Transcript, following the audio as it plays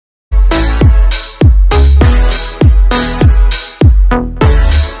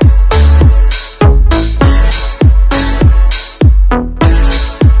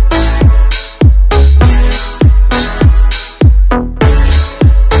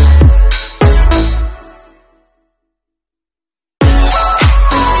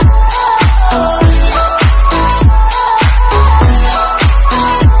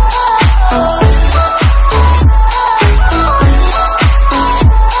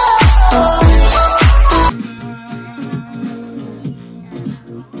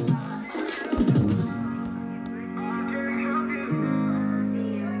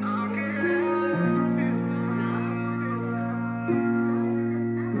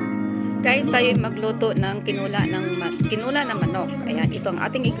Guys, tayo magluto ng tinula ng manok. Ayan, ito ang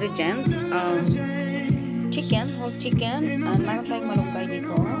ating ingredient. Chicken, whole chicken. Mayroon tayong malunggay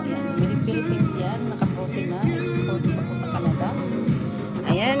dito. Ayan, Philippines yan. Naka-frozen na. Export papunta Canada.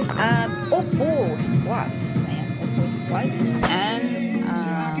 Ayan, upo squash. Ayan, upo squash. And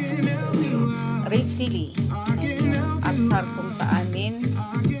red chili. Ayan, atsar kung sa amin.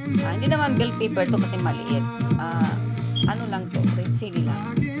 Hindi naman bell pepper to kasi maliit. Ano lang to, red chili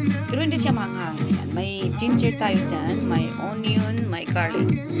lang. Pero hindi siya maanghang. Ayan, may ginger tayo dyan, may onion, may garlic.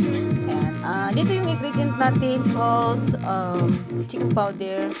 Ayan, dito yung ingredient natin, salt, chicken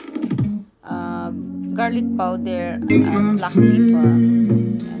powder, garlic powder, black pepper.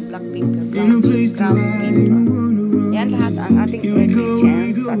 Ayan, black pepper, ground pepper. Yan lahat ang ating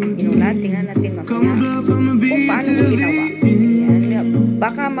ingredients sa ating tinulan. Tingnan natin mamaya kung paano mo ginawa. Ayan,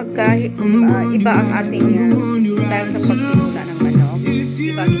 baka iba ang ating style sa pagtinula ng manok.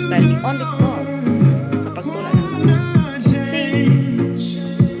 Iba ang style ni Ondeth Kull sa pagtula ng manok. See?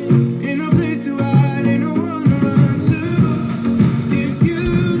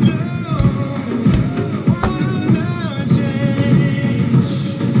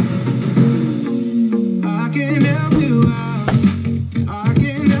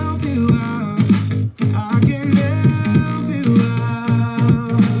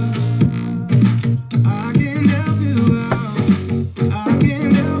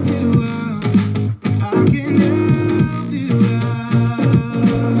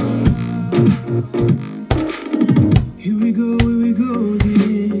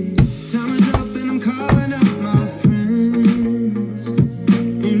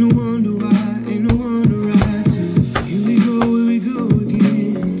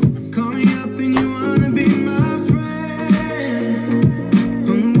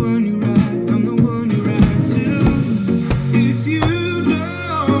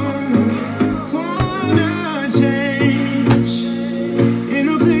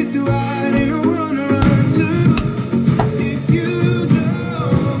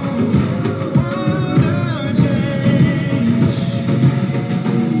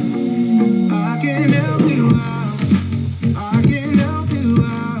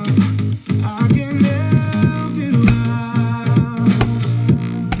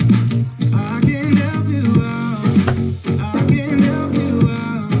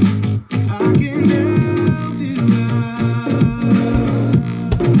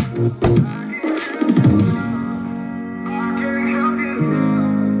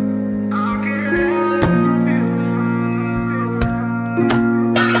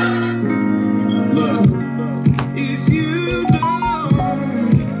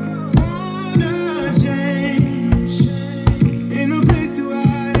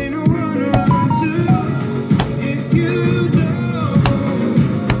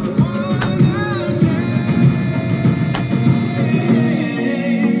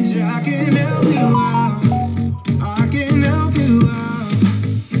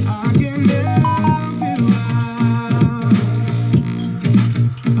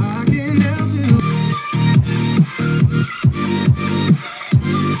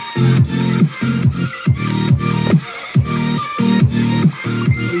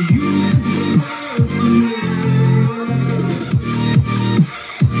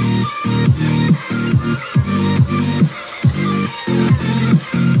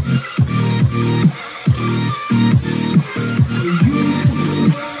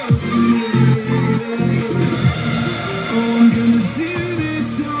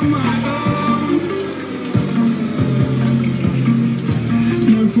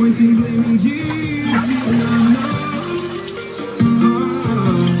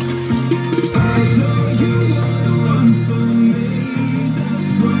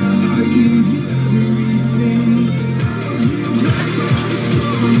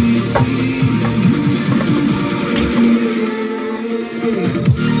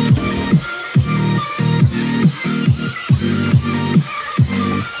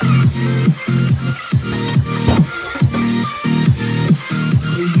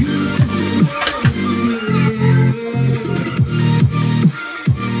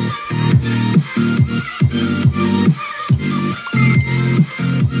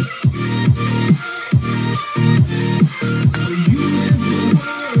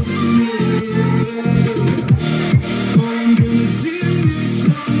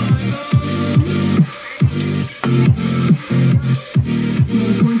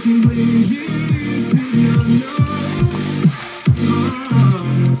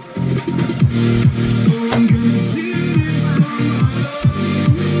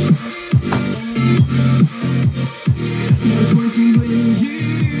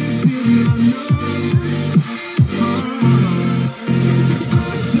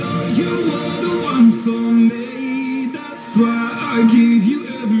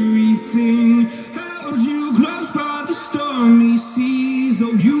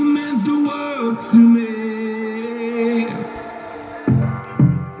 talk to me.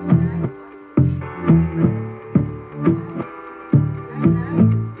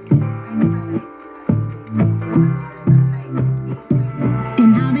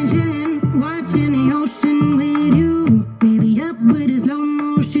 And I've been chilling, watching the ocean with you. Baby up with a slow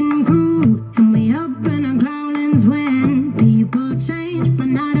motion crew. And we up in our growlings when people change, but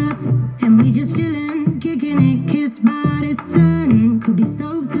not us. And we just chilling, kicking it, kissed by the sun. Could be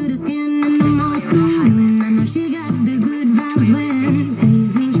soaked to the skin in the most soon. I know she got the good vibes when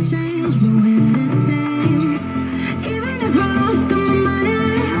seasons change, but we're the same. Even if I lost all my money,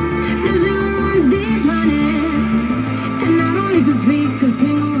 the zero runs deep on it. And I don't need to speak a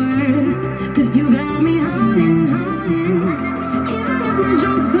single word, 'cause you got me howling, howling. Even if my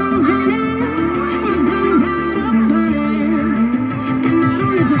jokes don't funny, my tongue tied up on it. And I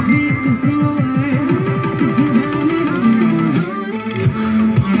don't need to speak a single word, 'cause you got me howling,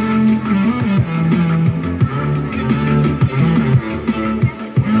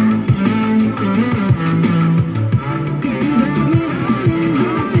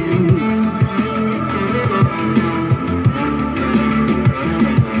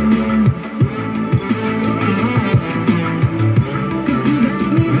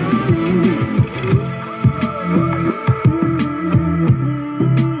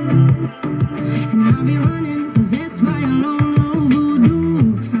 and I'll be running, possessed by a low, low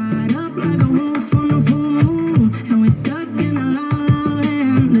voodoo. Fired up like a wolf on a full moon. And we're stuck in a la la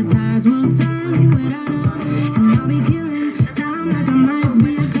land. The tides will turn without us. And I'll be killing time like I might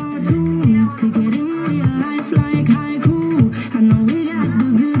be a cartoon. Take it in real life like haiku. I know we got the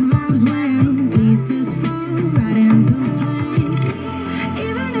good vibes when pieces fall right into place.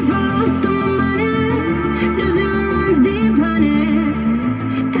 Even if I lost all my money, the zero runs deep on it.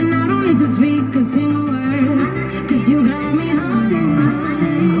 And I don't need to speak a single word, 'cause you got me howling,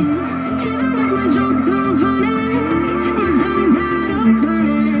 howling. Even if my jokes don't funny, my tongue tied up on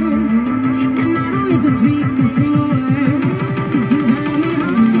it. And I don't need to speak a single word, 'cause you got me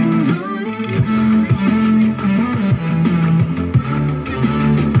howling,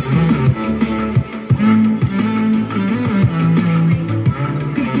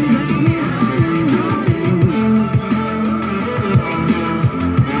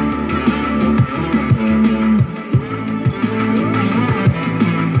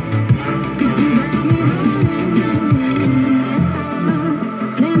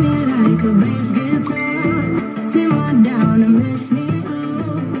 play me like a bass guitar, simmer down and mess me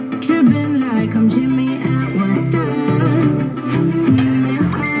up, tripping like I'm Jimmy at Woodstock.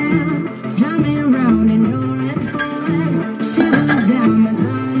 Drive me around in your red Ford, shivers down my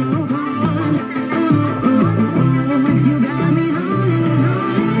spinal cord. Oh, oh, oh, 'cause you got me howling,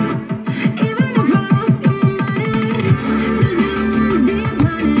 howling. Even if I lost all my money, the zero runs deep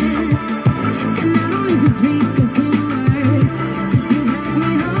on it. And I don't need to speak a single word, 'cause you got me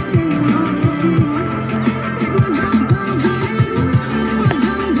howling, howling. Even if my jokes don't funny, my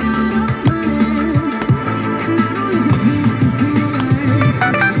tongue tied up on it. And I don't need to speak a single word.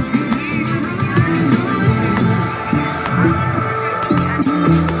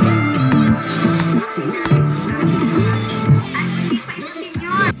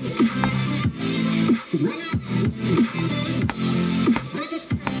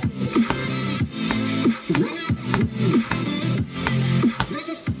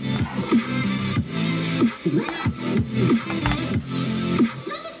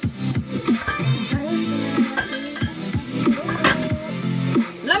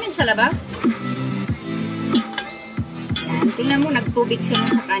 Lamig sa labas. Yan, tingnan mo, nagtubig sila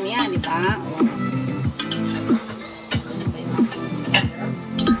sa kanya, di ba? O.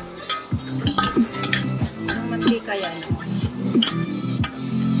 Anong mantika yan?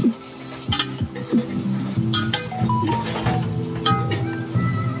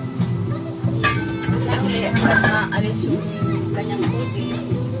 Ulit, hanggang maalis yung kanyang tubig.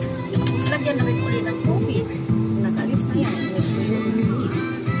 Tapos lagyan na rin ulit ng tubig. Nag-alis na yan.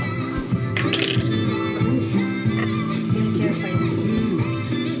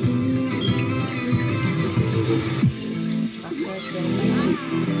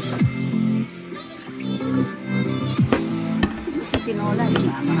 Sa tinola,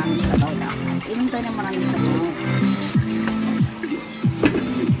 diba? Maraming sabaw na. Inom tayo ng maraming sabaw.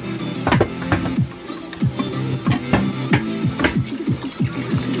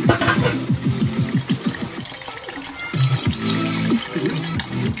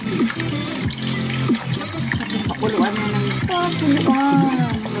 Pakuluan na ng pakuluan.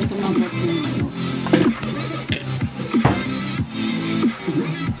 Tumabot yung manok.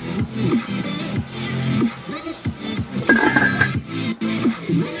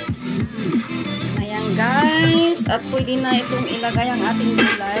 Ayan guys, at pwede na itong ilagay ang ating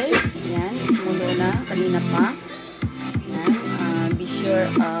gulay. Ayan, kumulo na, kanina pa. Ayan, be sure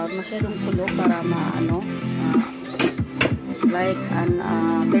masyadong kulo para maano, like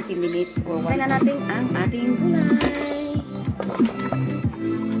 30 minutes or 1. Kaya na natin ang ating gulay.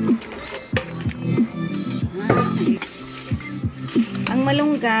 Ang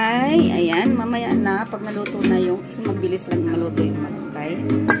malunggay, ayan, mamaya na, pag naluto na yung, kasi mabilis lang maluto yung malunggay.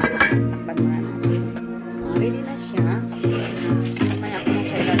 Takpan na natin. Ready na siya. Mamaya ko na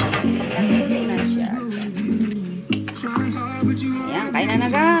siya ilalagay. Pag naluto na siya. Ayan, kain na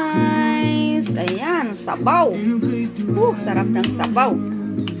guys. Ayan, sabaw. Sarap ng sabaw.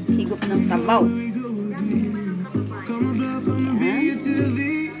 Higop ng sabaw. Ayan.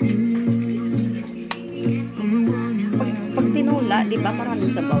 Pag tinula, di ba,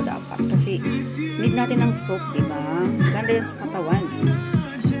 maraming sabaw dapat. Kasi, need natin ng soup, di ba? Ganda yan sa katawan.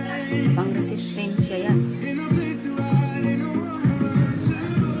 Pang resistensya yan.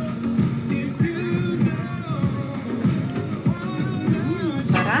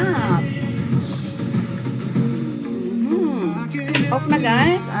 Sarap. Off na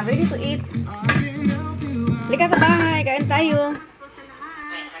guys. I'm ready to eat. Lika sa bahay. Kain tayo.